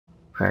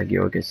Craig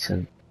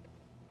Jorgensen.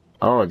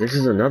 Oh, this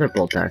is another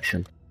bolt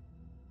action.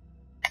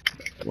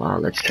 Wow,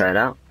 let's try it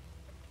out.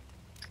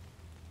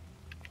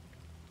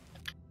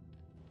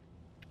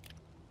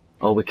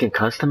 Oh, we can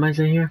customize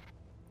it here?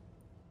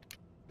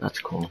 That's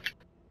cool.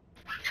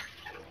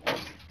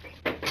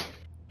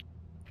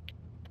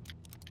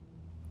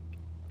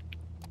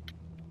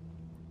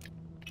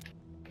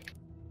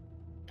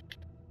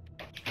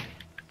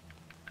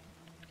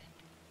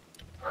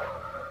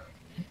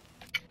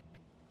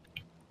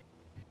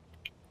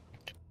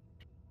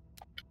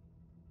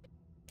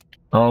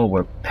 Oh,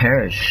 we're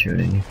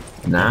parachuting.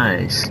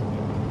 Nice.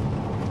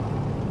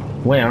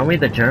 Wait, aren't we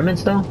the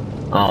Germans though?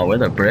 Oh, we're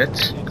the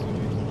Brits?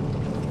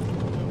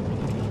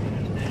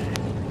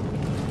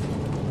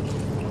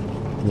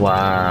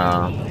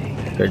 Wow.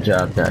 Good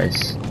job,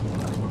 guys.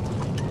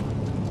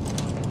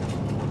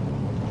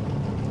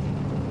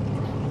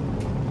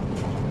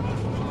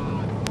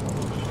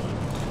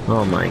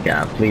 Oh my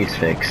god, please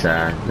fix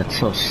that. That's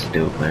so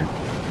stupid.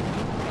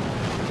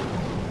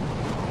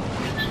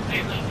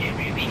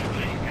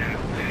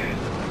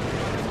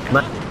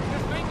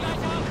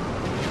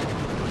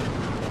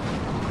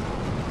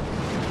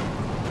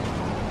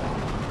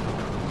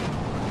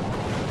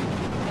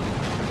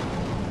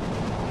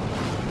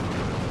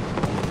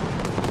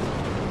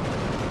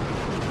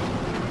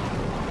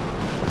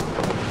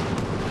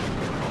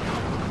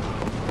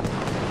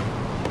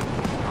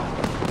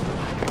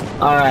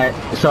 Alright,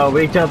 so are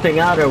we jumping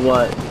out or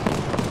what?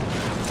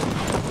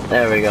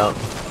 There we go.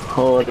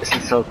 Oh, this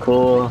is so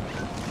cool.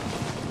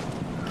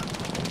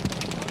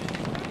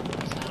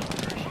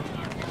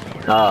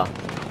 Oh,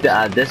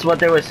 this is what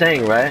they were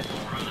saying, right?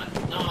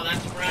 No,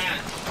 that's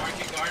France.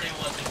 Market Garden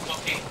was in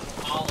fucking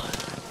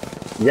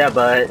Holland. Yeah,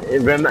 but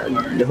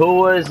who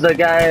was the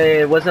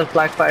guy? Wasn't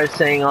Blackfire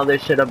saying all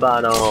this shit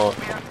about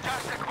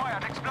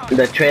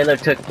the trailer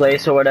took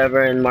place or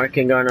whatever in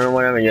Market Garden or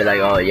whatever? And you're like,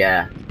 oh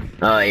yeah,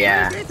 oh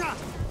yeah.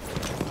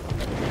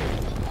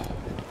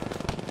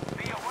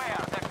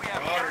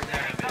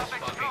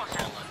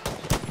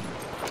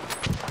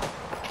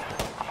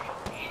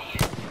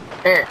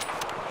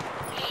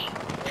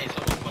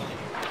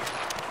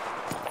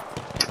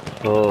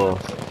 Oh.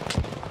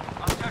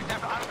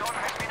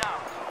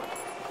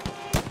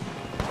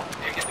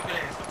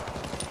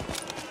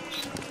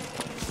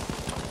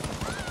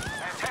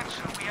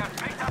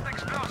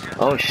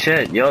 Oh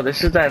shit, yo,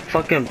 this is that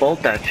fucking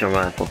bolt action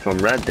rifle from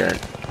Red Dead.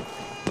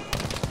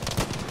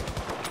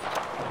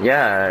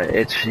 Yeah,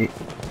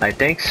 I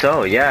think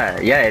so, yeah,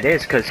 it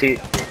is, cause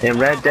in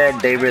Red Dead,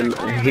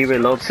 he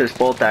reloads his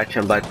bolt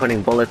action by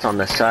putting bullets on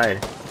the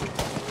side.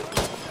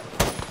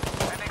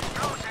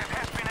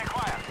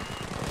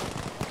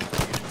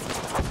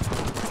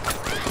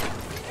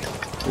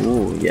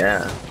 Ooh,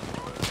 yeah.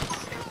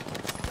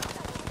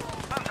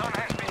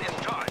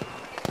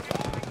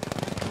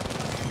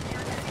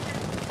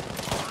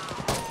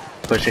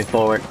 Pushing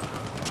forward.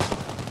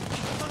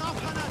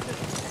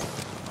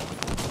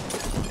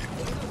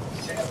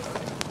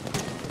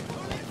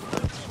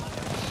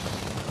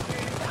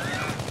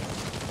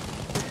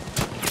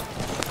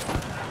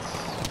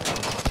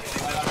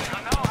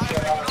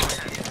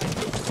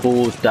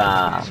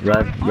 Puta,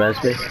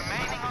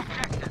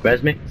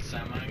 res me.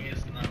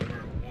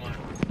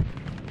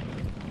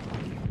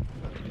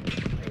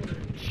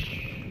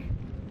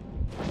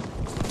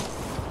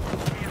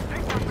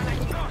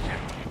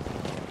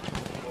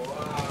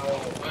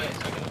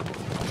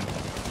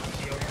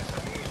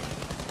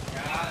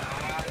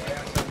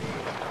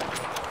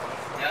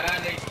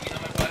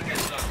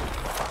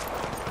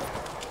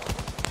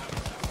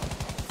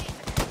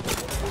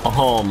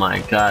 Oh my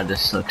god,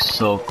 this looks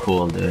so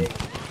cool, dude.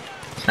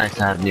 It's nice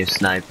to have new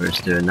snipers,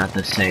 dude, not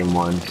the same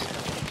ones.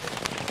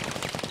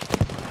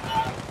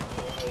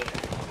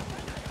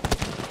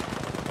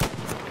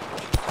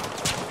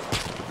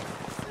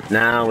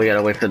 Now we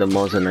gotta wait for the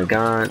Mosin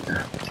Nagant.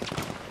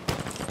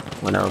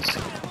 What else?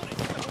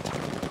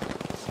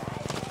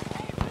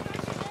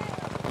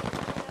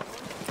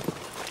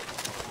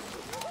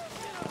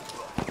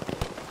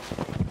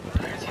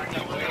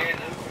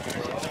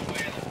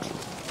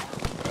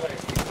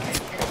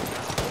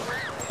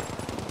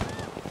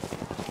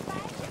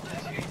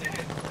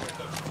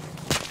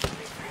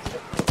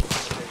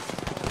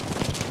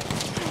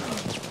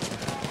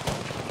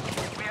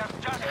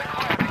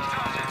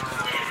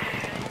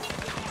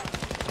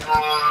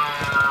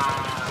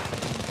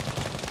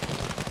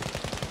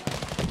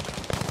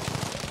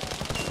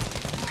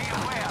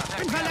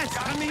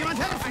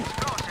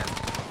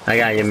 I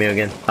got you,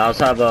 Mugen. I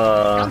also have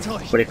a,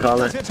 what do you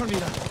call it?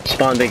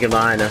 Spawn beacon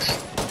behind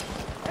us.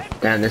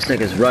 Damn, this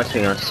nigga's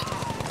rushing us.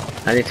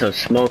 I need some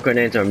smoke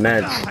grenades or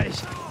meds.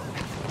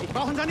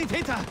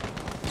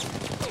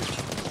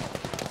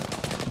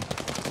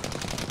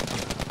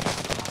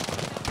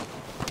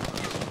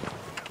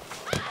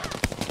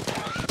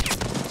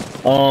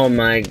 Oh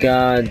my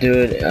god,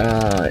 dude.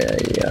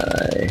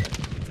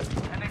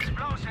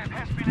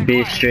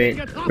 B Street,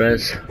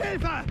 res.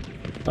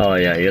 Oh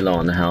yeah, you're low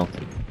on the health.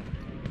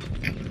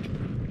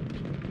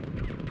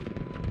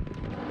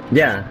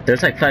 Yeah,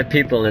 there's like 5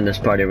 people in this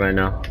party right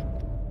now.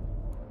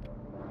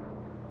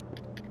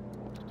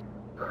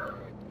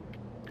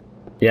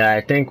 Yeah,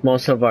 I think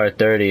most of our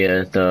 30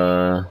 is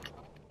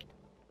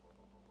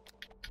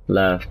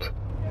left.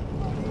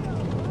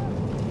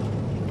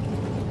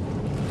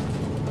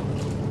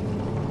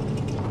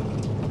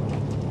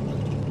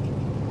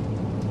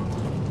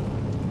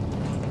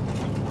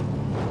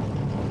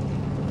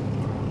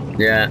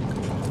 Yeah.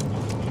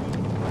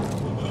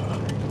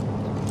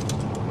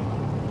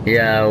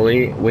 Yeah,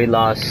 we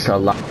lost a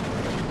lot.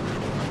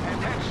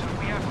 Attention,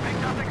 we have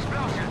picked up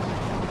explosions.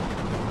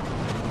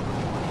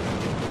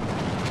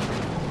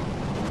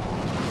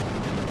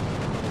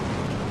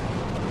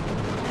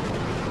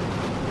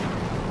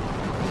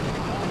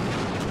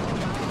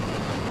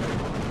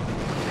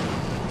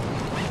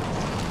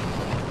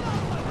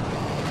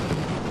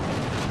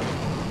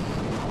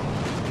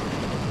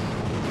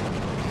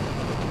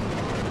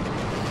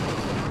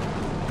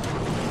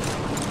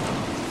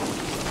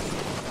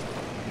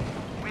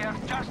 We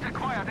have just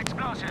acquired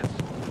explosives.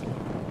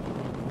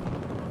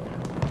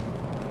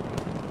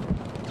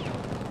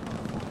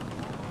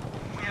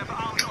 We have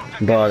armed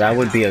objective Bro, that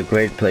would Delta. be a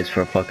great place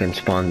for a fucking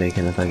spawn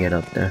beacon if I get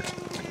up there.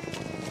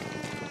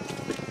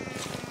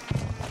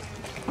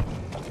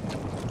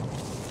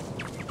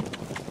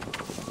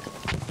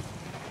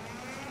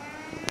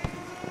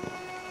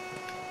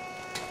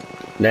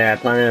 There, I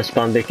planted a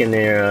spawn beacon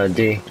near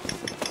D.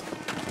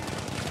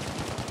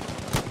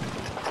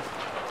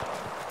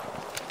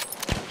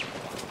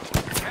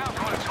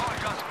 Careful,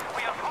 soldiers.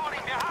 We are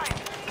falling behind.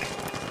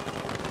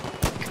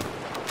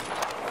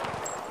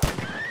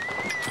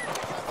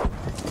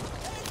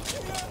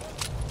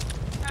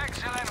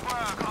 Excellent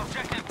work.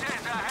 Objective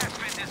Delta has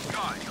been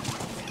destroyed.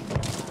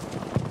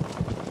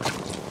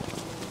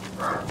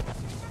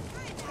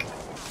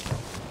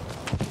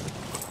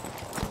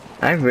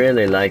 I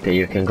really like that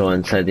you can go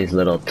inside these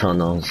little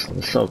tunnels.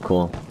 It's so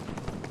cool.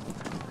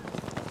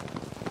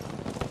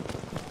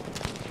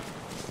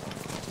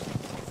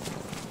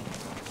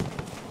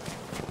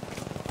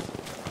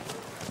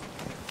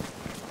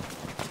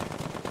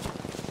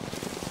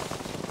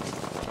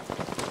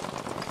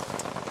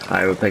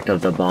 Alright, we picked up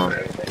the bomb. One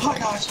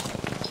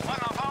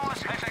of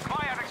ours has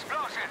acquired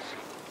explosives.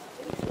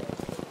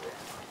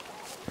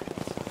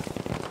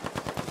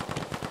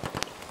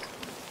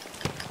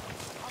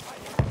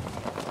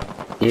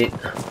 Yeah.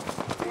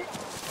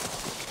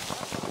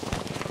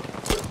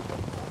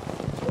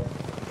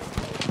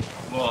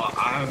 Well, I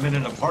haven't been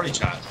in a party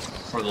chat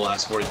for the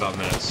last 45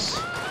 minutes.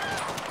 Be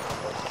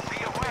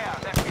aware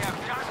that we have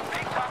just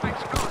picked up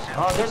explosives.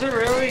 Oh, does it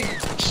really?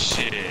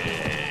 Shit.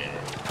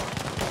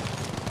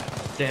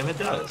 Damn, it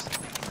does.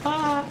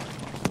 Ah,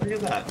 look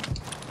at that.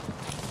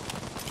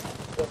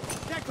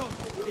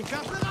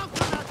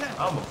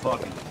 I'm a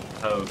fucking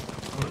toad.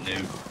 I'm a noob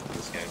in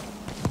this game.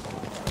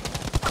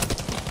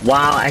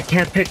 Wow, I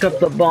can't pick up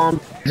the bomb.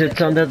 It's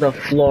under the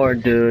floor,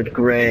 dude.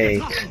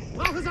 Great.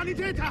 We're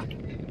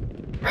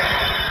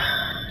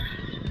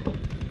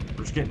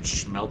just getting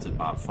schmelted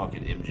by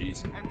fucking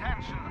MGs.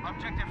 Attention,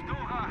 objective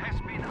Dora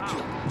has been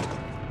out.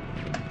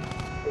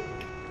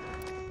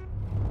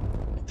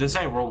 If this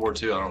ain't World War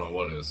II, I don't know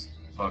what is.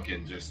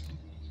 Fucking just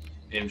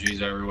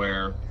MGs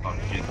everywhere.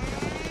 Fucking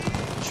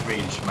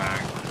schmeed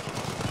schmack.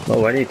 Oh,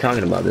 what are you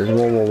talking about? This is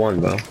World War One,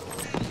 bro.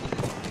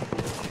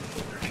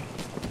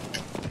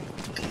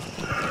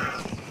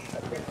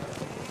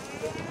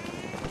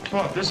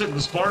 Fuck, this isn't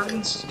the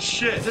Spartans?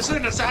 Shit, this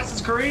isn't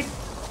Assassin's Creed?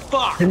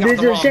 Fuck, And got this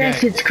the wrong game.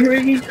 Assassin's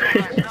Creed.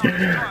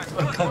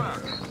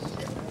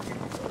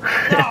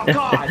 Oh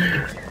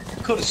god!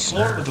 Could have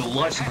sworn with the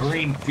lush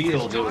green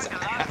fields it was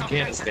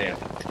Afghanistan.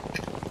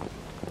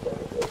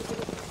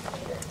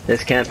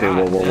 This can't be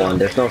World War One.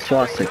 There's no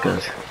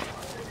swastikas.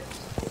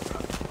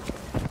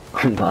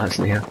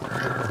 Bosnia.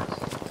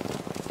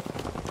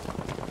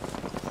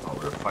 Oh,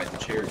 we're fighting the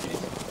Cherokees.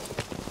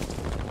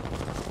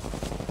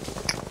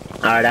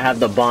 Alright, I have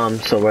the bomb,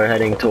 so we're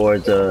heading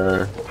towards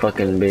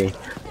fucking B.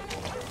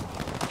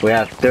 We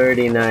have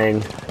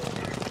 39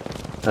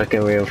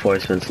 fucking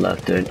reinforcements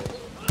left, dude.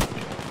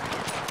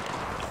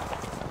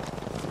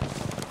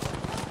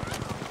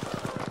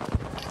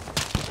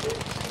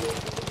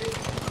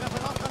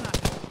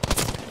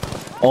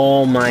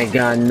 Oh my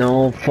god,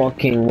 no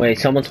fucking way.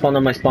 Someone spawn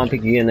on my spawn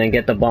pick and then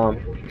get the bomb.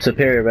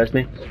 Superior, res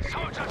me.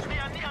 Soldiers, we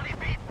are nearly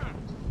beaten.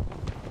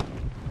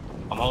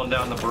 I'm holding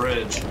down the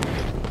bridge.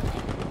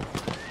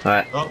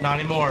 Alright. Oh, not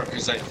anymore,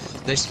 because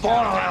they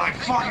spawn on it like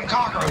fucking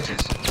cockroaches.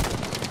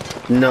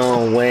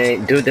 No way.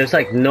 Dude, there's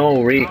like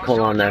no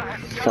recoil on that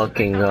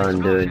fucking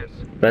gun, dude.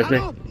 Res me.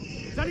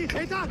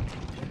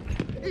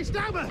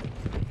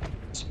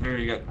 Superior,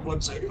 you got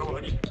 1 second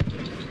already.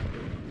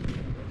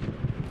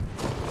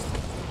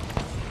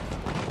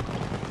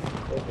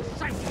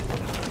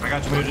 I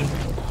got you, Mugen.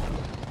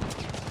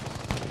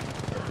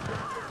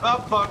 Oh,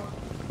 fuck.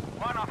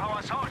 One of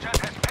our soldiers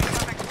has picked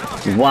up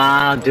explosives.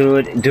 Wow,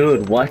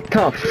 dude, what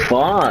the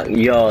fuck?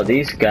 Yo,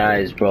 these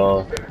guys,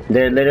 bro.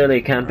 They're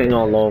literally camping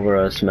all over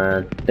us,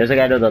 man. There's a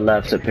guy to the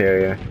left,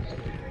 Superior.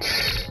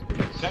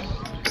 Okay.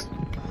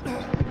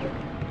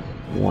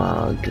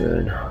 Wow,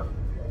 dude.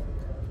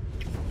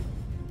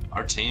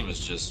 Our team is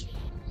just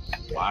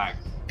whack.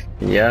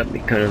 Yep,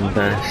 you couldn't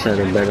have said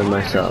it better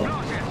myself.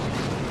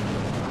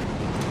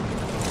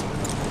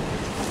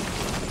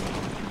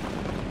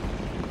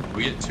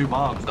 We get 2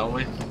 bombs, don't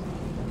we?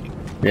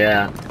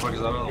 Yeah. What the fuck is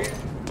that on?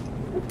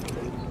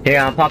 Here,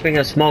 I'm popping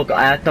a smoke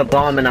at the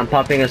bomb and I'm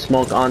popping a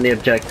smoke on the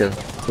objective.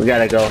 We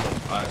gotta go.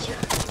 Alright, sure.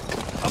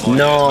 I'm on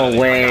No you,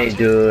 way,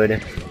 dude. I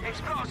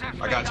got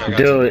you, I got you.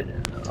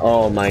 Dude.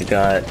 Oh my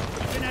god.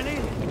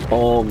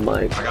 Oh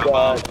my I got a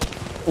god.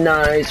 bomb.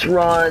 Nice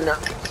run.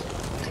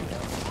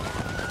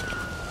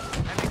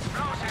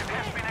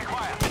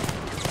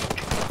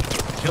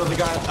 Kill the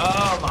guy.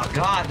 Oh my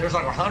god, there's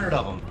like 100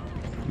 of them.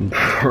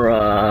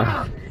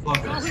 Bruh.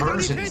 Fucking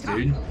versions,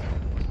 dude.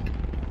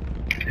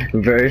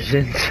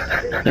 Versions.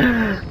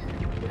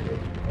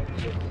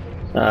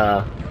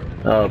 Oh,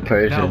 No,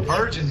 Persians.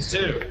 virgins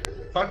too.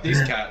 Fuck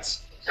these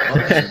cats.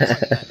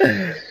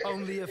 Virgins.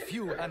 Only a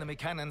few enemy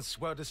cannons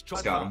were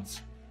destroyed Got 'em.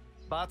 once.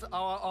 But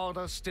our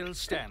orders still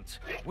stand.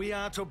 We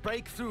are to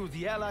break through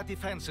the Allied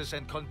defenses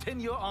and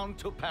continue on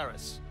to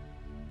Paris.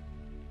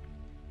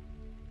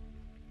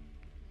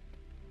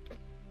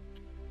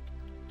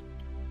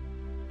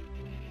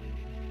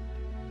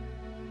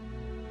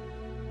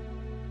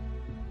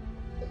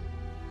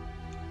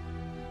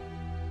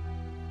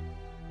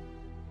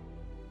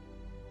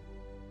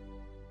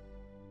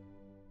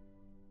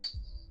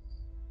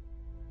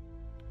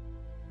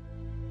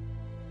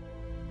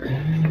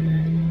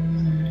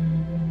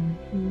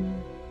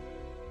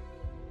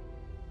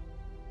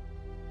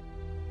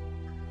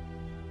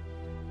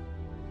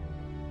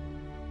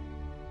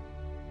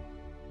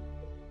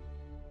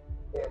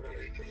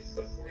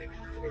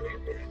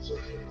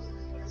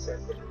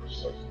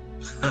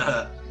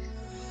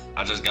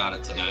 I just got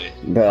it today.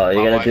 Bro, you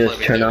My gotta wife just let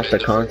me turn dip off the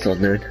into- console,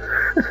 dude.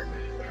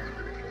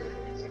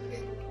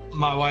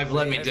 My wife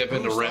let me We dip have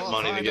into bruised rent our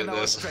money to pride get and our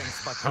this.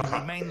 strength, but we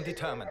remain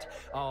determined.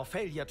 Our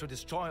failure to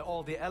destroy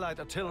all the Allied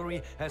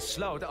artillery has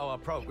slowed our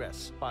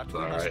progress. But we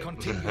must Alright.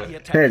 continue the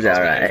attack. It's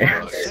alright.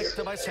 Advance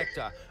sector by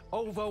sector.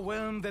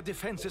 Overwhelm the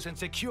defenses and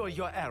secure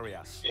your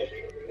areas.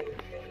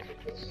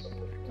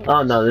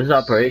 Oh no, this is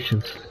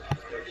operations.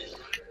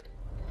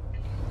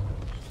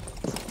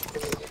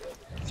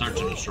 Search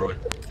and destroy.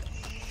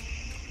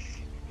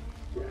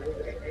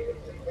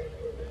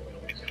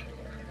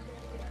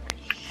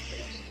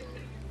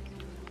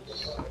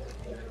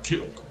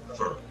 Kill.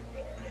 Confirm.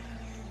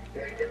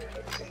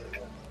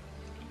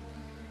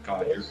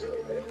 God,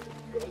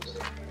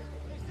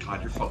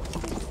 you're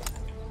fucking.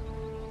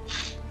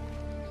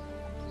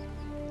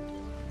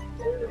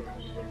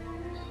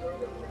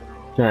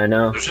 I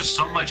know. There's just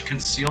so much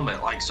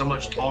concealment, like so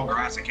much tall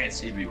grass, I can't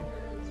see people.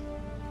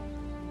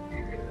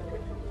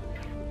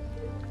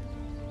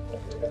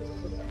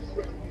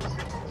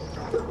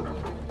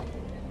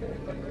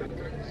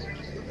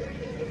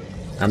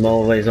 I'm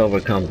always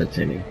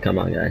overcompensating. Come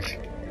on, guys.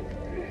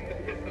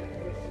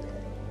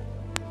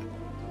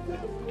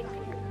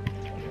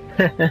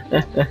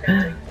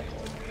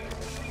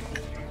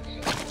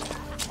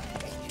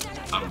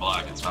 I'm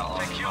black, it's not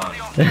long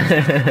enough.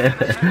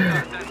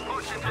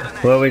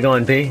 Where are we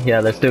going, B? Yeah,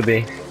 let's do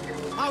B.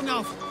 Augen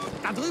auf!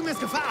 Da drüben ist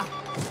Gefahr!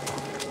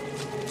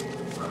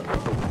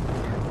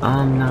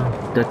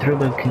 No, the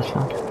drüben ist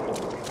schon.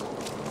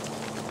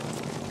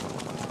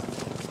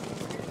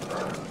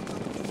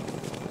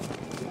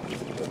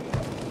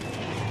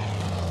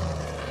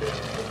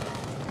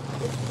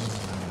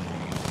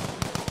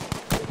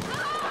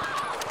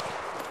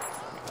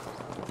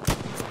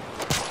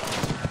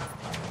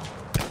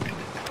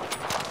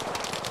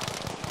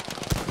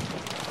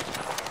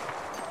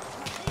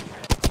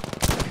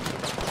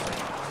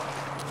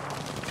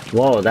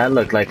 Whoa, that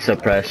looked like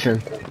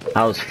suppression.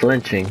 I was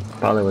flinching.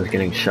 Probably was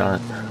getting shot.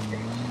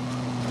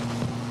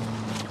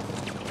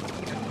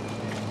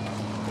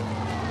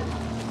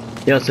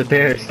 Yo,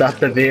 Superior, stop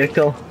the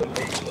vehicle.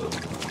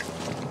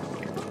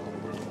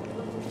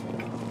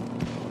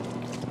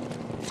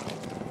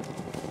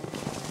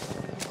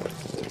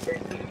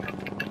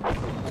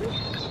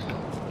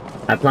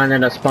 I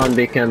planted a spawn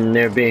beacon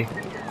near B.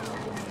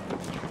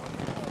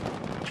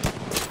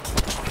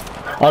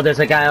 Oh, there's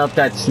a guy up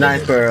that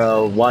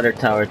sniper water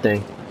tower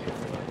thing.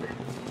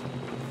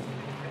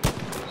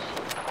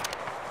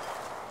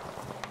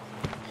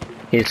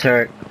 He's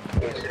hurt.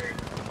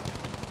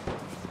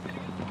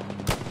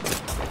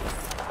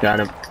 Got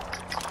him.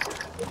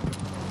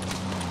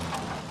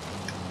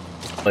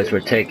 Boys, we're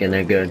taking,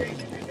 they're good.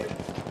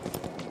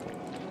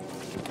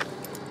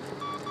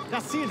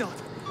 Das Ziel dort!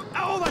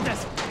 Erobert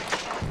es!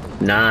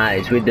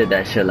 Nice, we did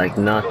that shit like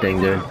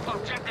nothing, dude.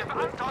 Objective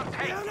Anton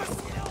taken.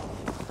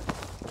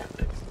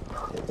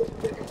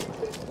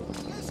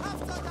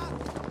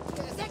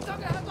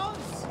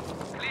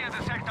 Clear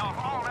the sector of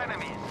all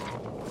enemies.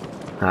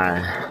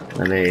 Alright,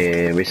 let me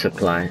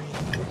resupply.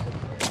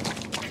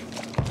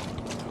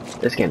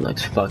 This game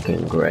looks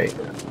fucking great.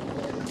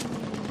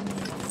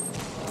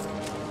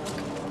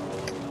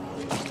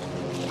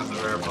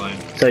 Another airplane.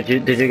 So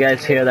did you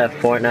guys hear that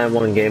Fortnite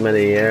won Game of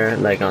the Year,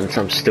 like on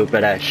some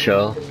stupid ass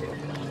show?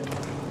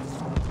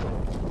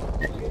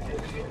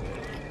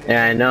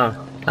 Yeah,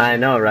 I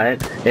know, right?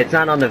 It's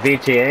not on the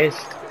VGAs?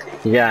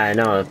 Yeah, I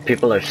know,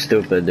 people are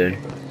stupid, dude.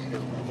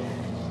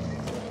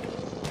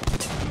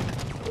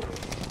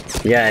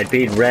 Yeah, it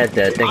beat Red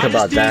Dead, think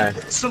about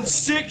that. Some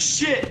sick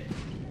shit!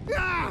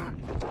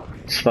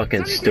 It's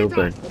fucking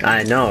stupid.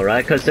 I know,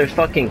 right? Cause there's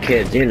fucking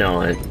kids, you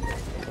know it.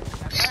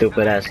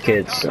 Stupid ass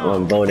kids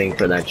voting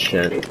for that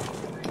shit.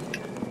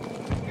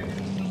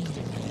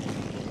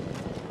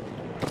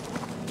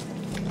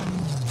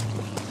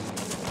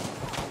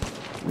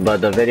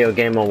 But the Video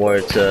Game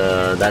Awards,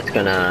 that's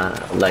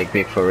gonna like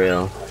be for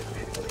real.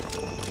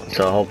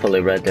 So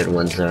hopefully Red Dead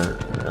wins there,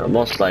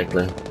 most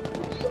likely.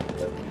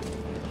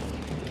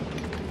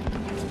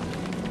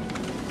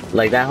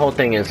 Like that whole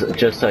thing is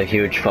just a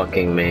huge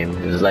fucking meme.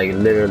 It's like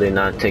literally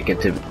not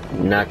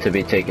to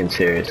be taken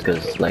serious,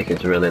 because like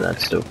it's really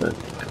that stupid.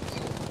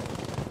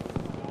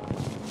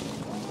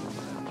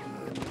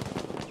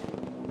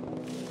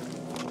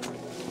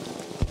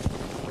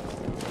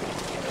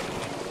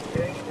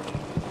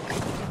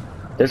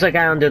 There's a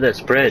guy under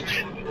this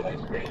bridge.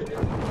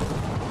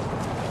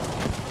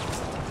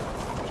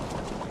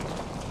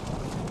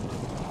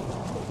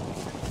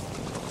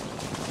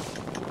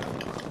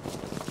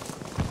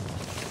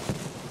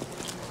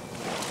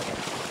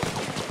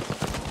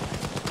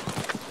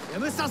 Ihr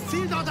müsst das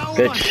Ziel dort erobern.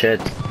 Good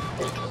shit.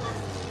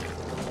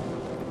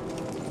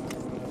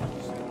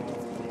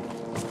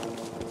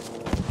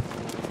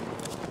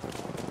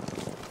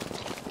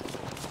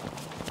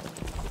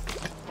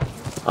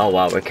 Oh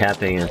wow, we're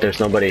capping it. There's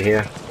nobody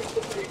here.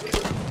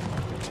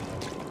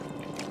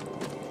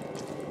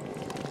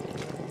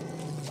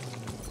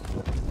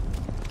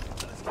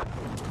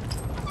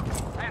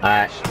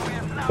 Alright.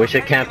 We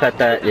should camp at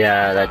that.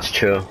 Yeah, that's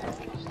true.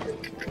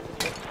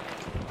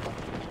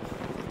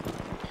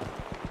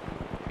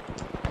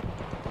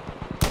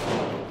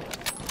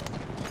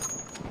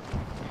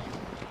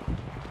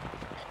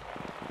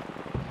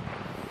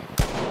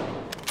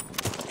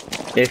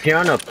 If you're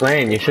on a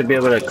plane, you should be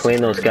able to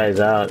clean those guys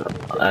out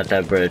at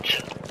that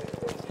bridge.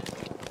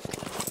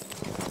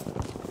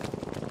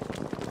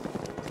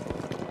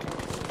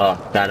 Oh,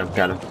 got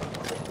him.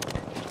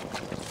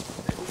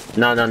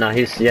 No,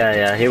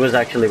 yeah, he was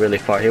actually really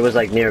far. He was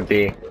like near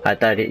B. I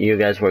thought you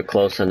guys were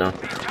close enough.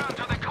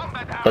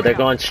 But they're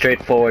going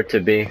straight forward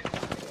to B.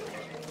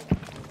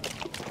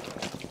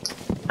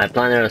 I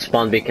planted a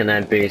spawn beacon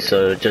at B,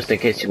 so just in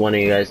case one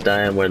of you guys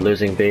die and we're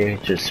losing B,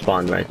 just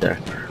spawn right there.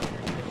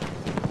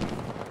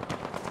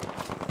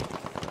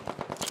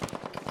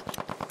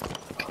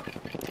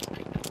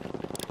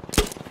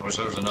 I wish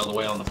there was another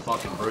way on the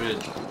fucking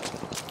bridge.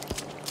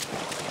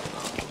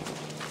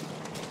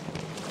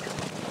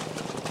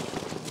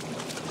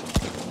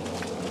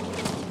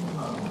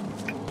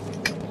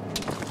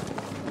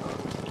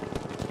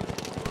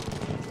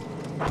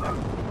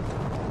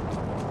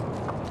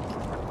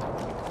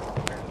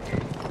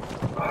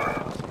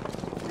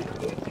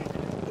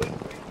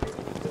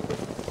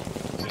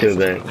 Too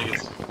big. I think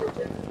it's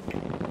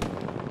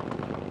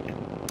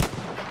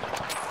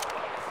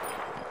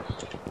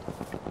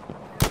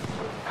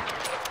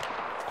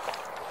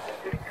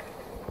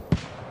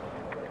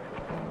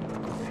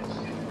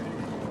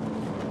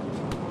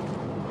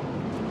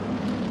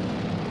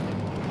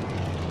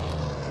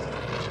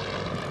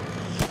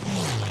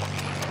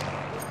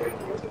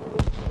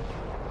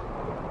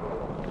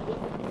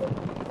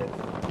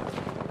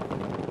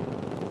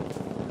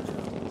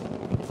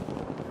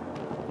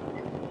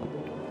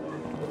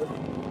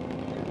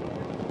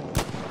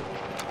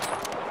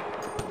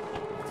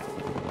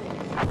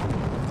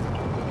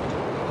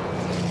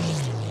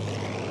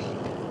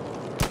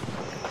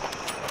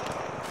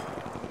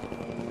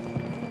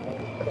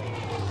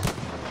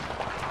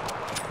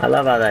I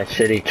love how that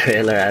shitty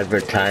trailer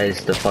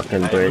advertised the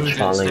fucking bridge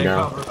falling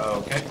down.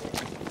 Oh, okay.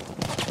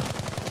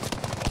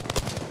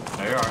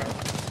 There you are.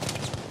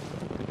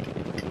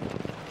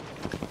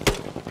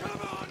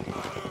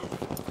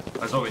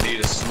 That's what we need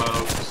is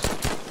smokes.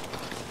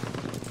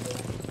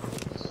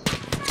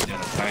 Yeah,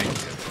 the tank.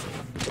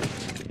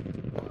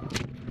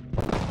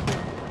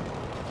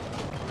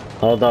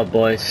 Hold up,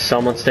 boys.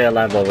 Someone stay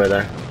alive over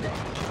there.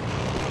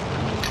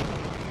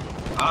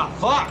 Ah,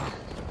 fuck!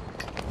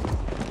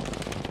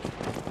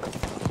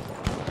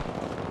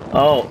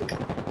 Oh,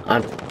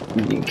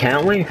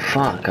 can't we?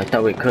 Fuck, I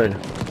thought we could.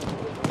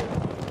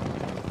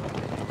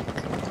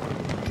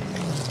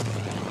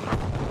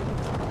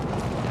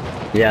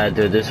 Yeah,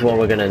 dude, this is what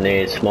we're gonna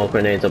need. Smoke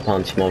grenades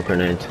upon smoke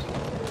grenades.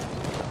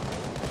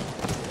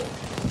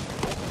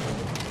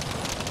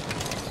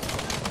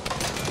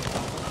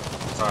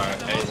 It's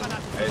alright,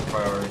 A's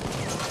priority.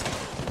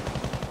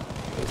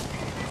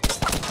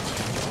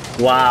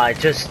 Wow, I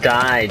just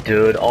died,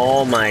 dude.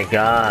 Oh my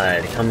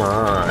god, come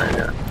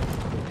on.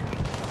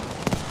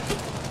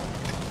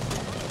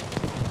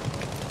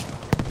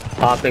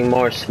 Popping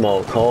more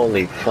smoke,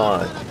 holy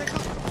fuck.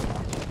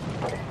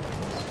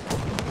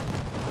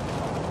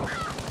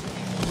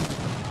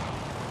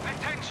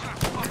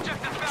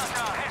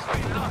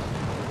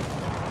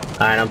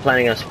 Alright, I'm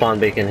planning a spawn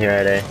beacon here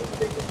at A.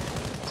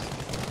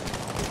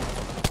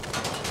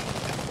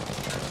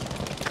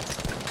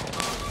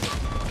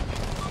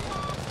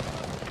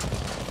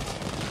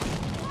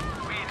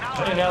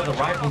 I didn't know the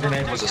rifle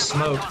grenade was a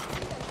smoke.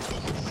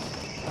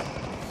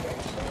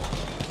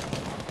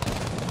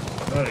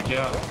 Where'd it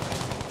go?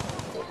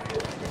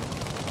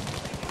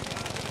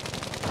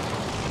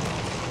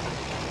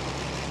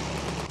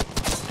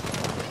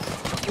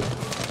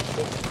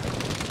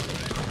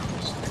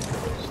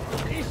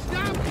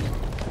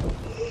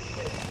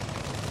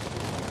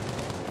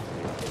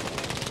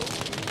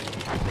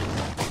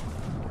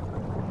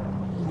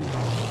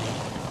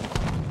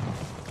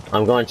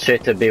 I'm going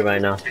straight to B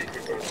right now.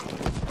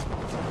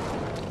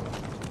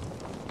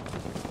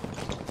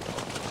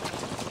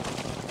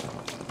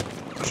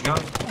 Push gun.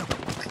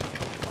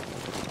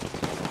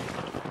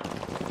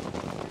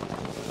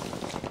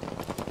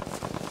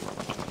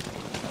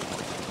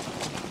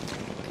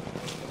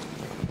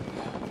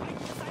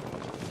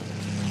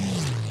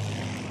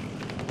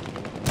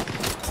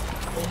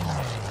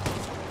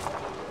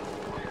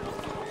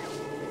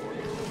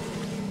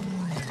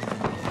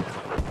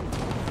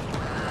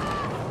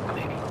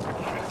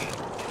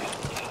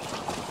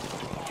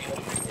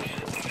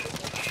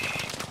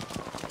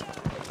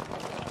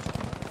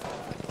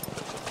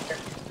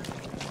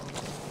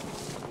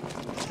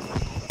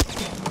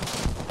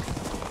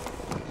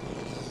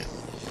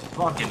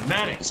 Fucking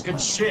medics, good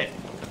shit.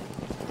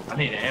 I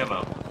need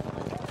ammo.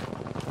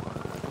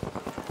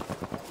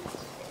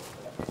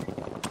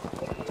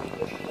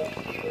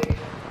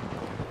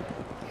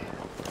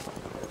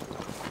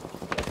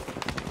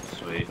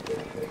 Sweet.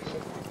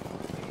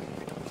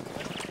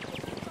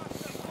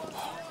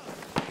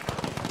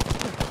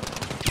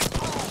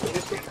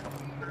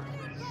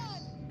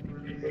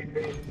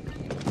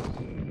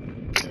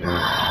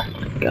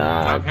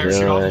 God,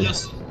 Parachute off dude.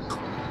 this?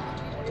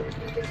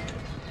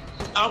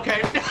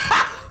 Okay.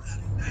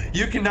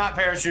 You cannot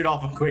parachute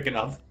off him quick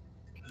enough.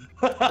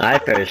 I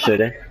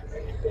parachuted.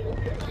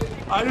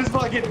 I just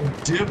fucking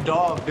dipped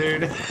off,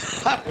 dude.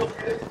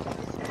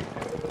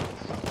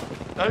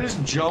 I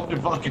just jumped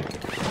and fucking.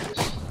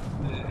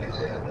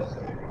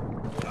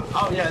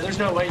 Oh yeah, there's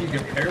no way you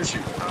can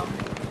parachute from.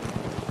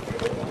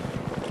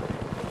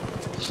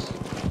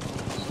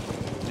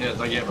 Yeah, it's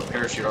like you have a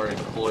parachute already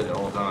deployed at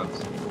all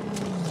times.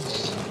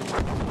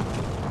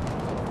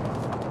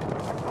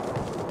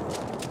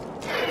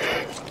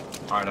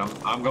 Alright,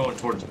 I'm going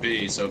towards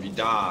B, so if you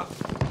die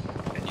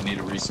and you need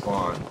to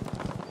respawn.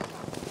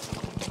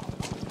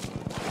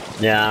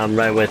 Yeah, I'm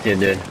right with you,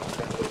 dude.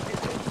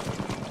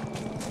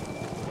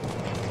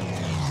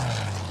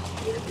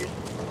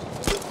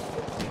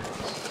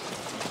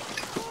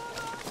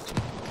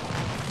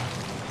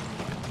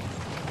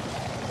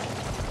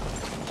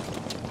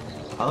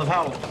 I love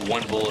how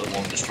one bullet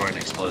won't destroy an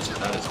explosive.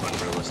 That is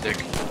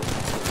unrealistic.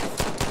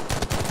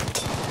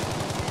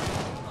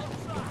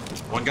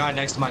 One guy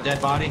next to my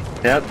dead body.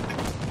 Yep.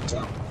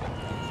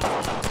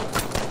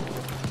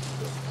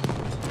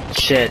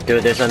 Shit,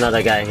 dude, there's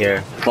another guy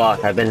here.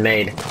 Fuck, I've been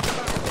made.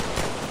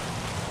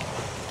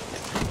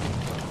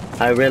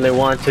 I really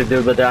want to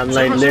do, but I'm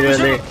like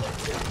literally.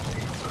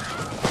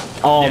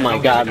 Oh my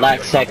god,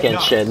 last second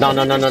shit. No,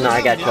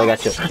 I got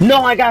you.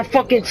 No, I got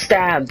fucking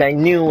stabbed. I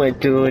knew it,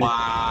 dude.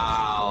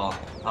 Wow.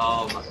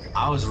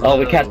 I was. Oh,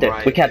 we kept it.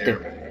 Right We kept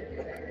there.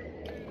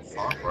 it.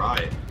 Fuck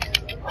right.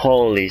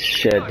 Holy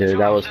shit, dude.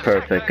 That was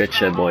perfect. Good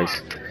shit,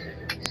 boys.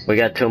 We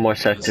got 2 more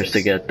sectors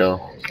to get,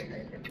 though.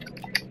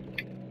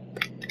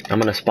 I'm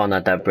gonna spawn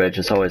at that bridge.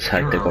 It's always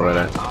hectic over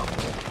there. Wait, do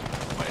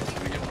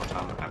we get more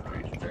time after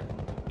each objective?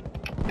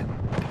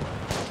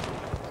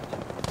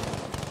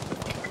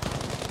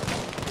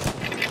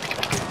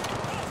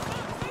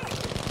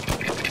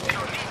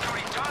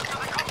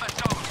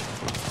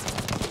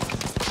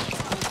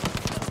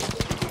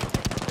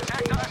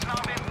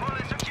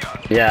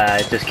 Yeah,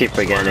 I just keep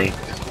forgetting.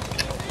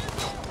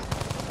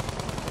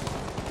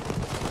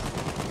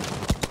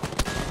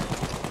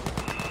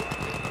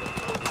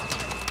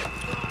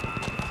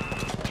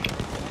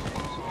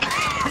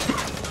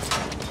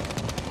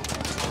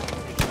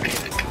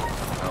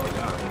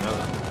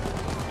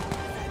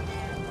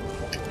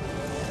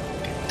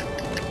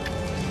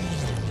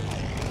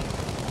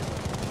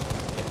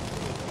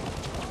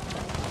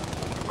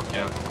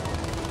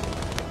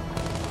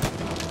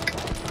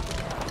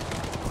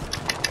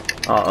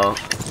 Uh-oh.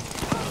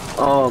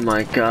 Oh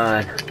my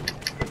god.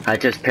 I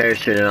just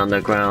parachuted on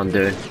the ground,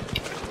 dude.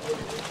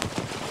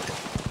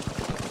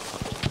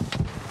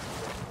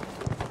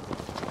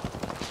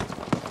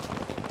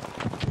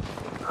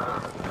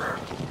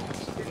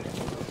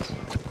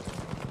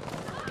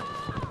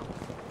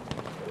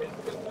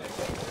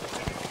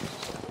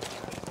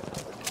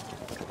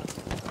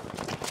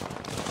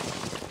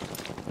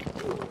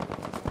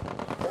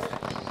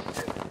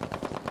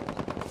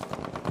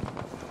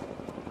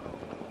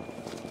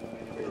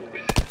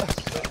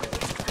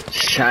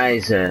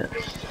 Scheiße.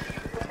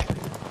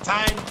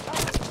 Time.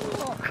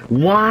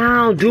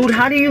 Wow, dude,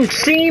 how do you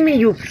see me,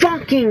 you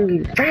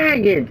fucking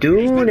faggot,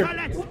 dude?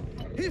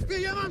 Hilft mir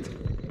jemand?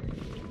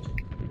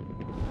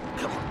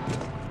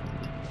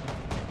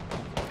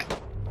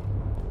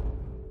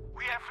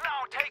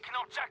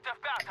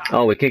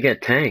 Oh, we could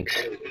get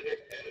tanks.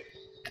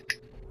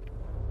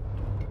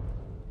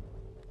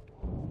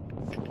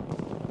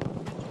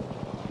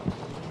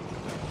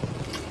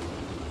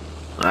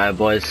 Alright,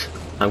 boys.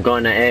 I'm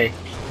going to A.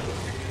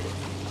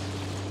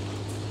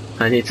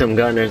 I need some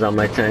gunners on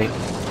my tank.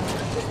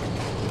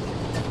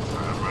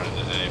 I'm running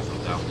to A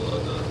from down below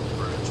the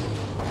bridge.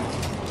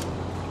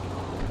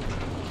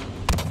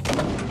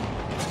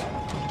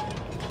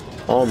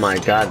 Oh my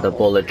god, the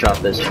bullet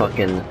drop is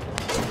fucking...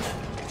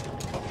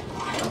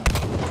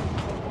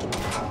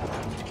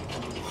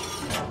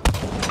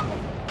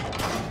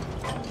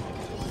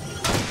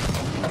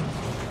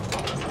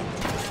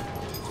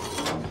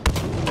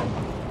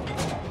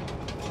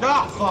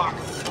 Ah, fuck!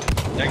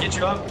 Did I get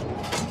you up?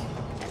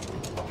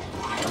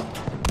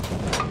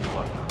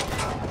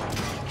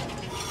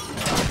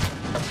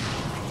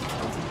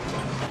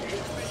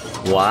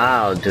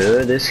 Wow,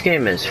 dude, this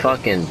game is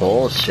fucking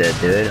bullshit,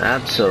 dude.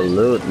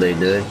 Absolutely,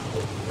 dude.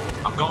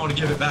 I'm going to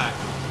give it back.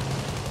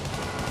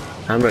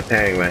 I'm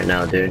repairing right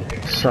now, dude.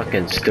 It's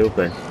fucking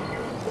stupid.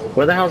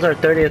 Where the hell's our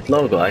 30th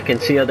logo? I can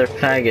see other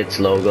faggots'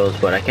 logos,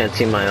 but I can't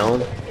see my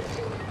own.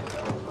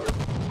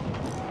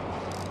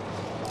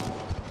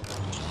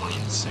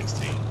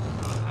 2016.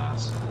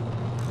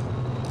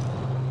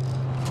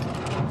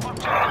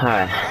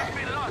 Alright.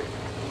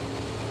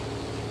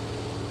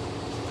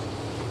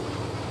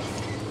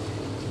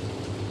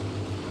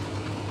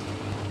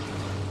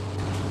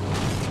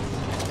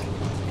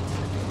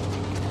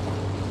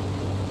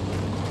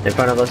 In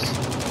front of us.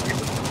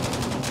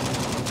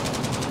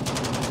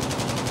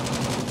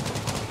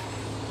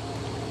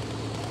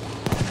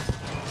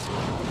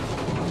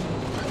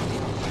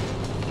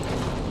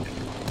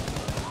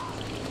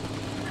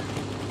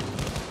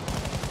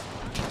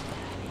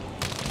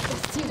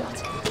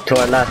 To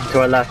our left,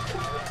 to our left.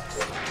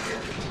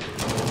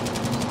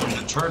 There's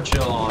a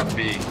Churchill on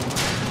B.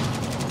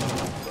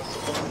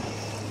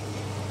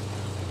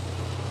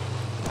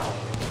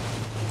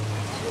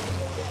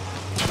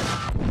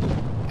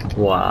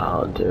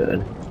 Wow,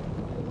 dude.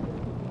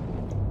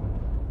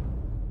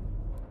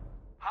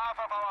 Half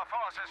of our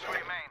forces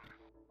remain.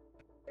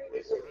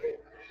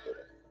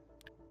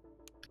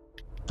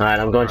 Alright,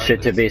 I'm going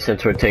straight to B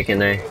since we're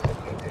taking A.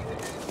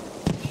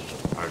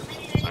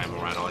 Alright, I'm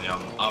right on you.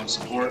 I'm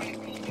support.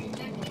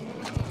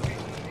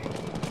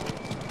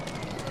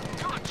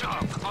 Good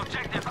job.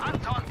 Objective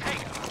Anton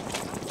taken.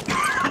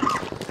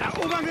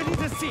 Erobern wir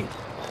dieses Ziel.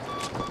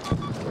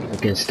 We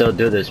can still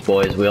do this,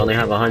 boys. We only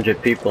have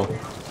 100 people.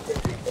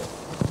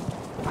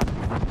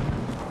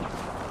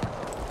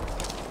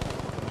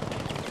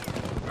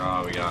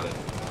 Oh, we got it.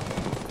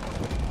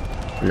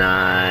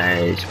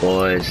 Nice,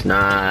 boys.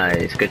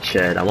 Nice. Good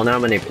shit. I wonder how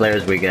many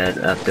players we get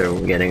after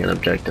getting an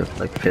objective.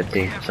 Like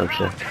 50, some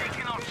shit.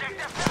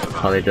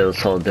 Probably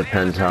just all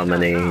depends how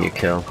many you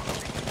kill.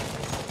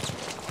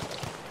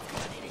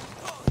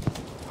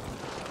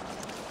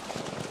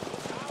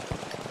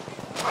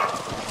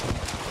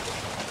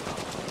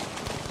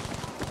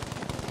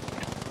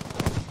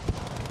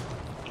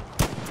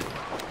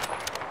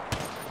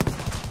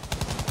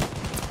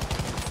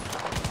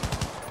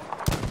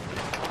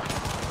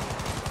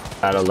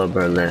 Battle of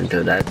Berlin,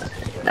 dude.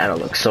 That'll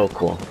look so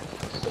cool.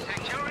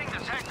 Securing the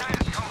sector is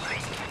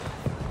complete.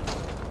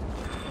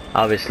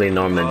 Obviously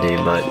Normandy,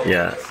 but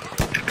yeah.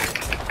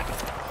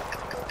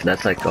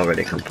 That's like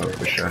already confirmed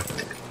for sure.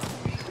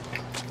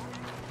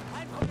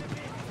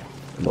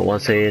 But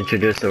once they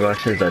introduce the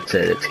Russians, that's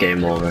it. It's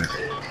game over.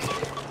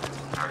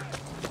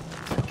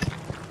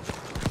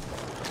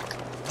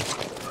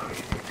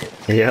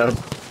 Yep.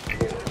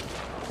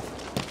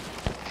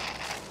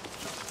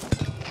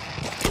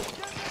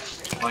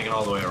 Flanking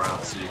all the way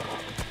around, see.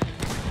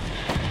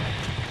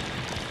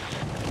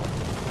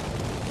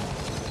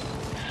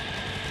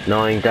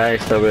 Knowing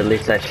DICE, they'll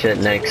release that shit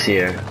next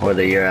year or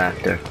the year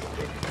after.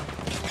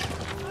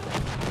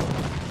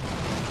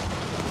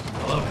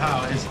 I love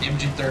how his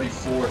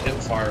MG34 hip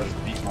fires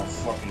beat my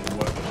fucking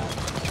weapon.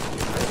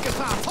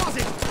 Gefahr,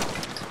 Vorsicht!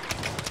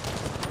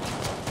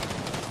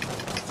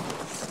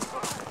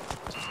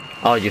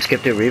 Oh, you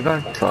skipped it,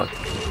 Revive? Fuck.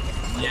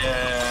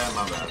 Yeah,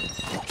 my bad.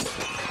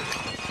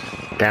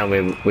 Damn,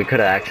 we could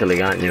have actually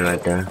gotten you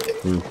right there.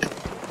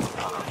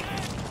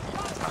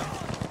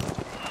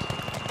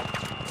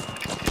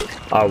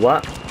 Or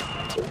what?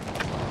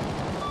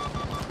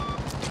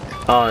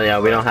 Oh yeah,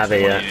 we don't have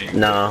it yet.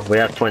 No, we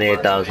have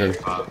 28,000.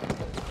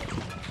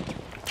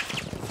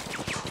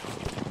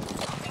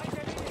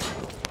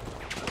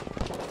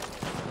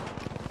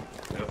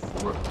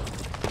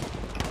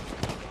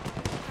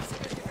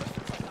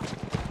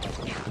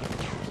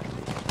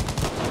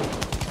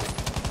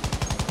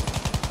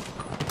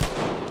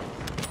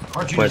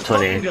 Aren't you We're just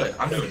fucking 28. good?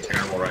 I'm doing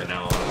terrible right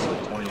now,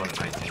 honestly. 21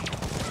 to 19.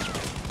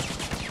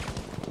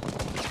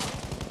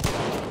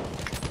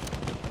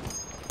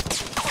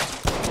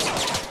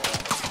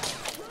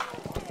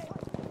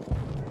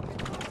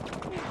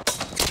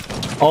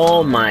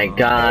 Oh my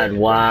god,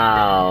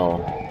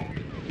 wow.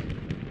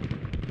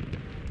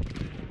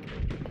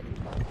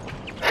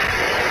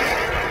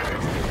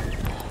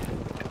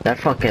 That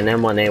fucking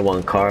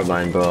M1A1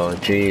 carbine, bro.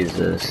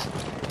 Jesus.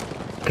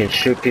 Can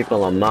shoot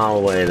people a mile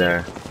away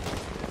there.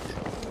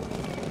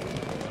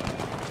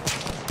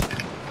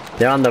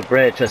 They're on the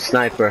bridge, a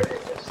sniper.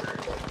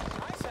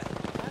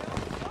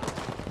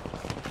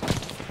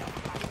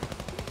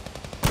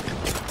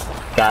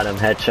 Got him,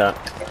 headshot.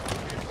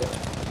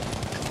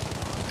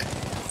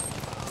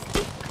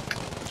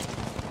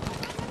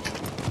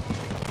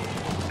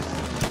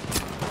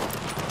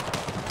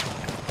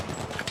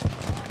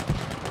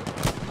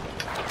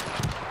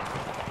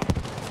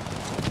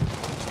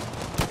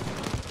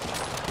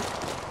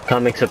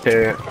 Coming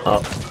superior.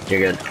 Oh, you're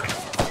good.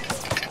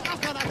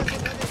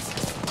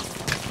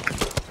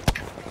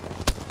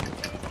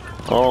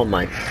 Oh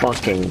my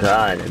fucking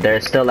god.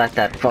 They're still at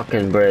that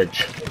fucking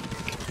bridge.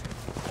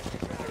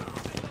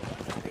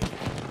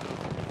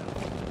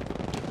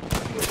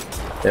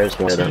 There's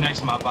one of them. Next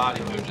to my body,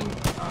 Mugen.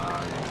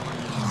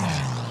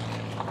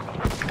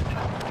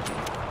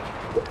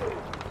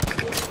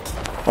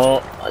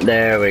 Oh,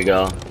 there we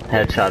go.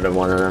 Headshotted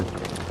one of them.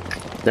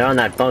 They're on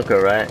that bunker,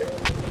 right?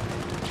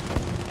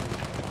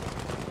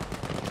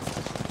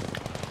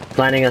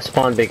 Planning a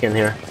spawn beacon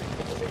here.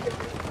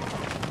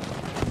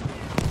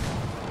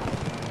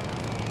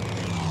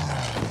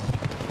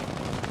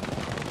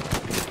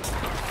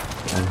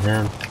 And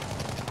him.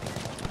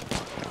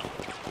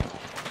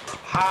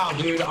 How,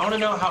 dude? I want to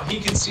know how he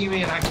can see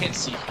me and I can't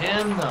see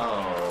him,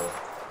 though.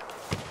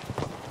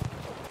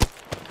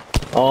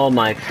 Oh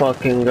my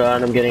fucking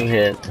god, I'm getting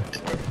hit.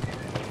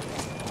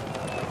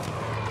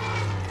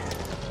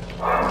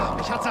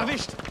 Mich hat's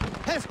erwischt.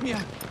 Helft mir.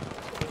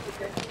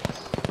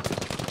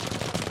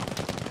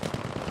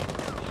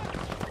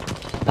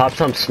 Pop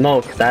some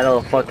smoke,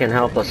 that'll fucking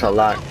help us a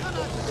lot.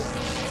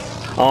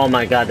 Oh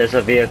my god, there's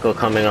a vehicle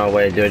coming our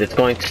way, dude. It's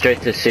going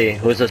straight to C.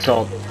 Who's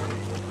assault?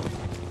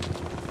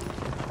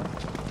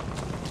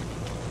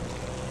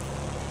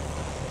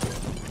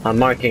 I'm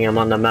marking him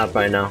on the map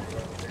right now.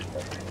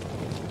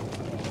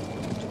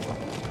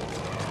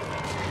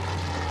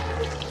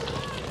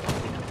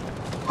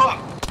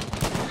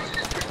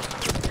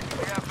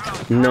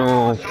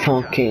 No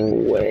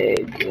fucking way,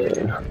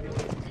 dude.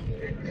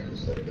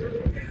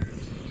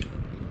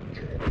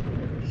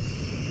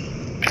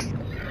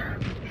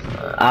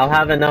 I'll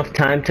have enough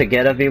time to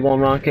get a V1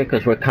 rocket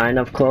because we're kind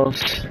of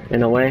close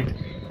in a way,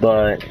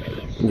 but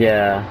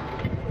yeah,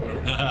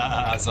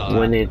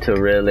 we need to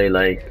really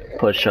like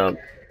push up.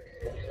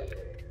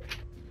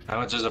 How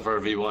much is it for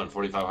a V1?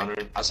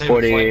 4,500? I say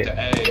 40. we flank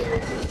to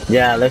A.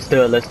 Yeah, let's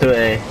do it. Let's do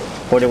A.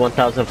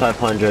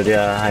 41,500.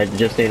 Yeah, I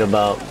just need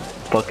about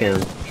fucking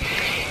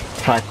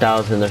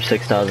 5,000 or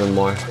 6,000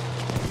 more.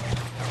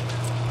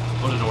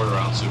 Put an order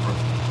out, Super.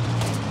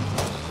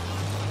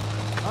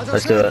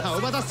 Let's do it.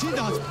 Über das Ziel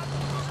dort.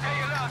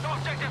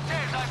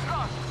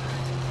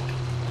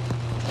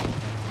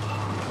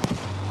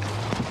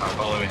 I've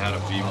only had a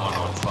V1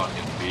 on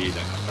fucking B at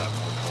that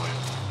point.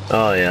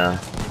 Oh yeah.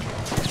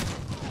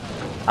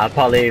 I'll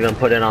probably even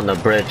put it on the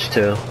bridge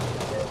too.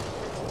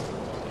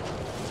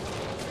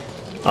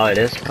 Oh, it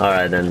is?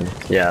 Alright then,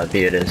 yeah,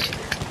 B it is.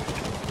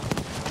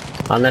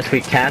 Unless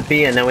we can't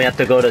B and then we have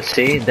to go to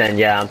C, then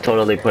yeah, I'm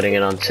totally putting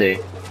it on C.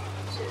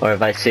 Or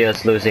if I see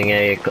us losing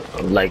A,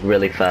 like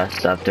really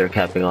fast after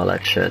capping all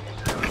that shit.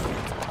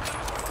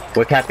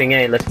 We're capping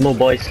A, let's move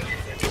boys.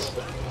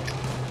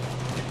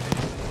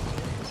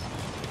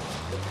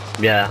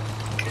 Yeah.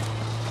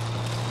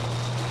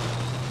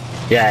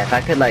 Yeah, if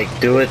I could like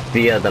do it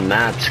via the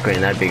map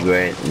screen, that'd be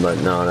great. But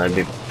no, that'd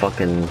be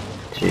fucking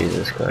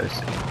Jesus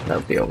Christ.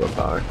 That'd be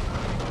overpowered.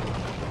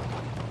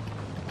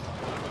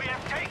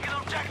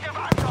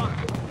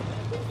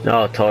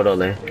 No,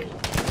 totally.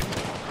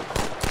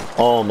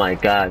 Oh my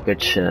god,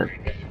 good shit.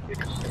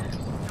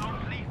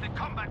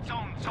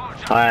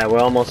 Alright, we're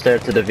almost there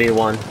to the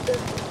V1.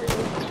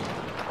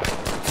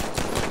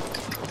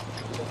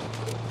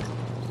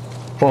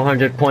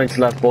 $400 points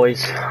left,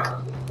 boys.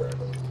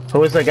 Who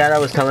was the guy that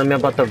was telling me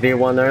about the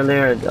V1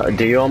 earlier?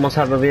 Do you almost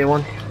have a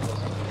V1?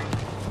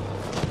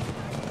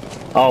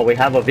 Oh, we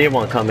have a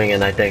V1 coming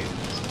in, I think.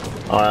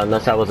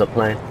 Unless that was a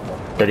plane.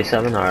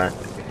 37? Alright.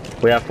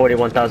 We have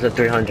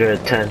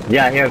 41,310.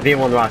 Yeah, here,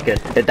 V1 rocket.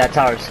 That's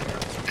ours.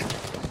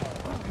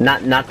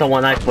 Not the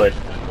one I put.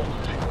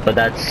 But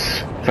that's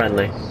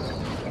friendly.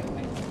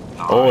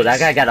 Oh, that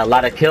guy got a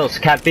lot of kills.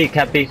 Cap B,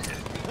 Cap B.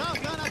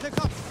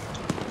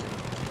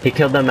 He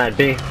killed them at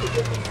B.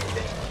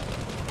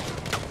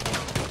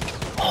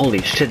 Holy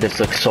shit, this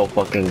looks so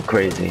fucking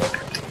crazy.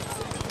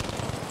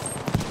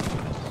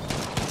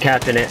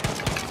 Capping it.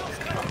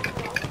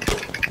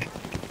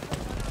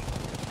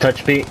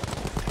 Touch B.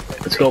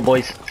 Let's go,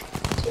 boys.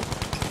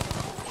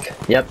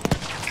 Yep.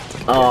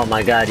 Oh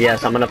my god,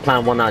 yes, I'm gonna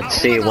plant one on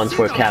C once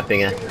we're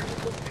capping it.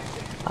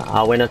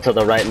 I'll wait until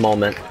the right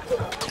moment.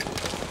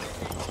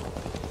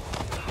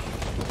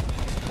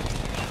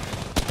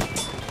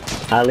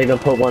 I'll even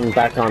put one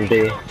back on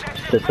B,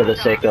 just for the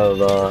sake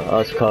of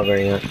us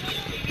covering it.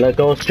 Let's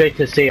go straight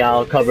to C,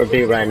 I'll cover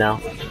B right now.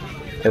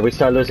 If we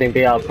start losing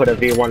B, I'll put a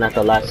V1 at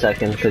the last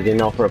second, because you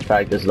know for a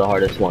fact this is the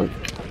hardest one.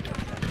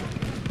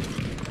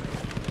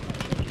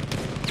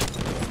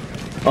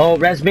 Oh,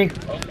 res me.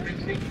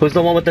 Who's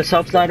the one with the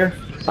self-slider?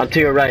 I'm to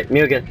your right.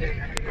 Mugen.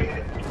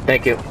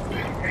 Thank you.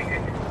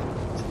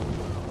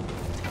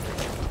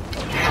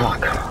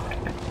 Fuck.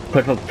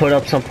 Put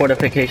up some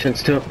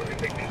fortifications too.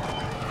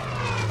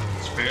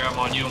 Spear, I'm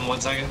on you in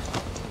 1 second.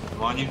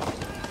 I'm on you.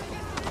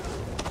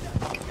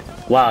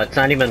 Wow, it's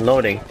not even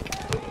loading.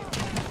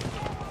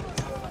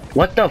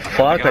 What the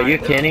fuck? Are you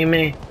kidding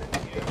me?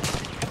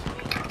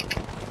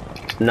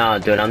 Nah,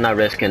 dude, I'm not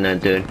risking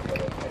that, dude.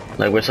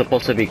 Like, we're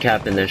supposed to be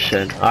capping this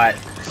shit. Alright.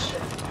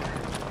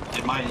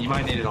 You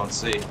might need it on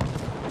C.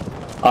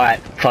 Alright,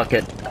 fuck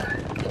it.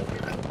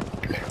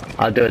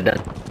 I'll do it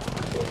then.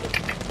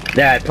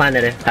 There, I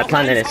planted it. I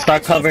planted it.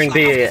 Start covering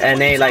B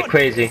and A like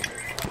crazy.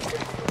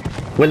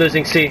 We're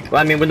losing C.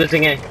 I mean, we're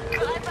losing A.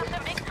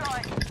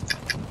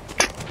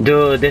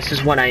 Dude, this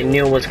is what I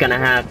knew was gonna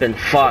happen.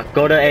 Fuck.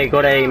 Go to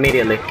A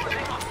immediately.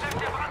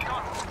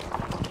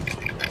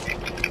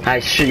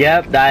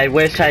 Yep, I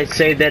wish I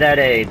saved it at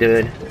A,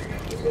 dude.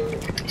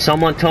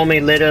 Someone told me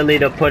literally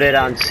to put it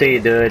on C,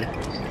 dude.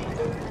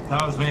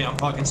 That was me. I'm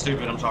fucking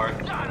stupid. I'm sorry.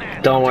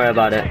 Don't worry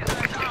about it.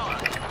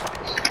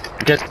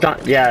 Just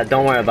don't, yeah,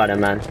 don't worry about it,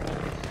 man.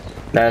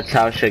 That's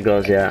how shit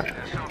goes, yeah.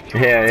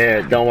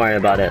 Here, don't worry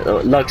about it.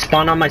 Look,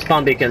 spawn on my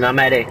spawn beacon. I'm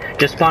at A.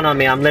 Just spawn on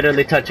me. I'm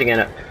literally touching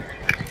it.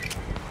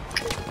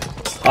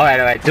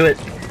 Alright, do it.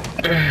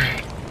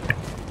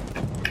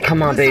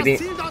 Come on, baby.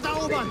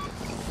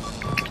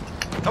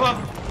 Come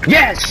on.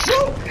 Yes!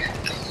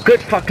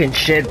 Good fucking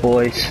shit,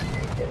 boys.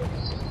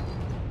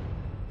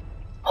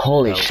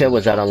 Holy shit,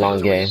 was that a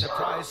long game. The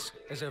prize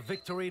is a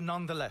victory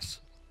nonetheless.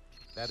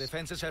 Their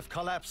defenses have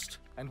collapsed,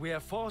 and we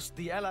have forced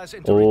the Allies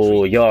into Oh,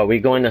 retreat. yo, are we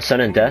going to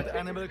sudden death? The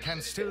animal can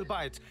still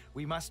bite.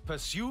 We must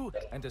pursue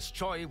and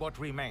destroy what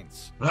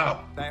remains. No.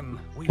 Then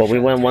But we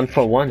shall went 1 take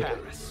for 1.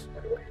 Paris.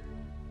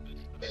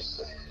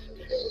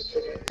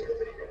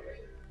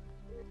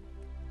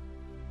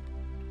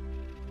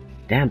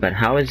 Damn, but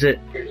how is it?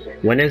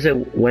 When is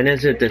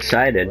it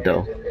decided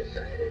though?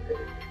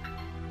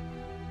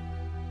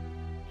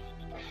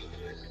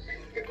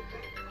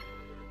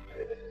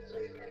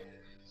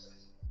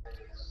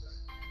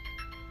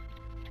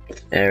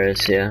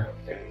 Eris, yeah.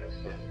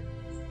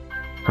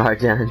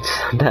 Hardlands.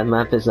 That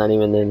map is not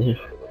even in here.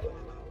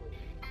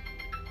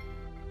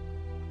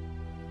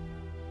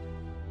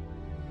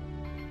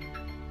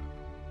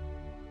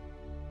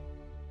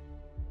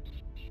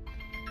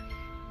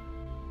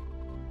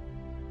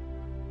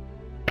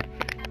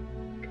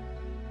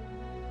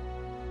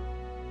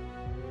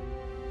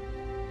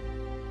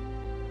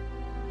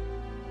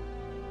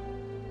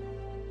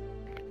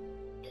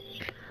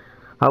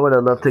 I would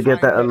have loved to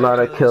get that a lot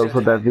of kills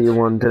with that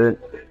V1, dude.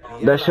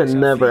 That shit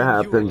never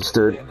happens,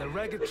 dude. And the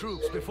ragged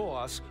troops before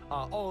us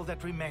are all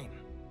that remain.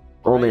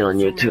 Only on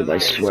YouTube, I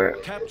swear.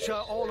 Capture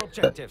all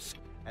objectives,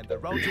 and the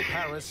road to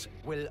Paris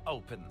will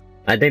open.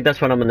 I think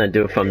that's what I'm gonna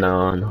do from now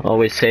on.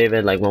 Always save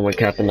it like when we're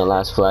capping the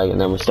last flag and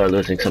then we'll start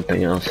losing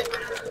something else.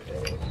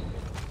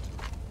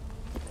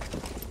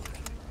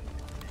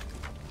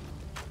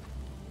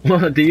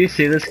 Do you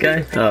see this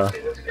guy? Oh.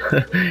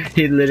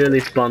 He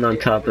literally spawned on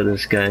top of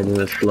this guy and he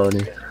was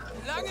floating.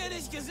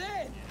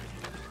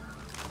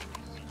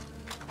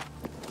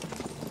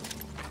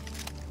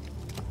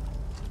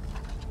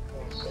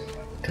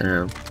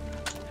 Damn.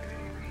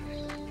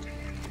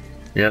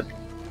 Yep.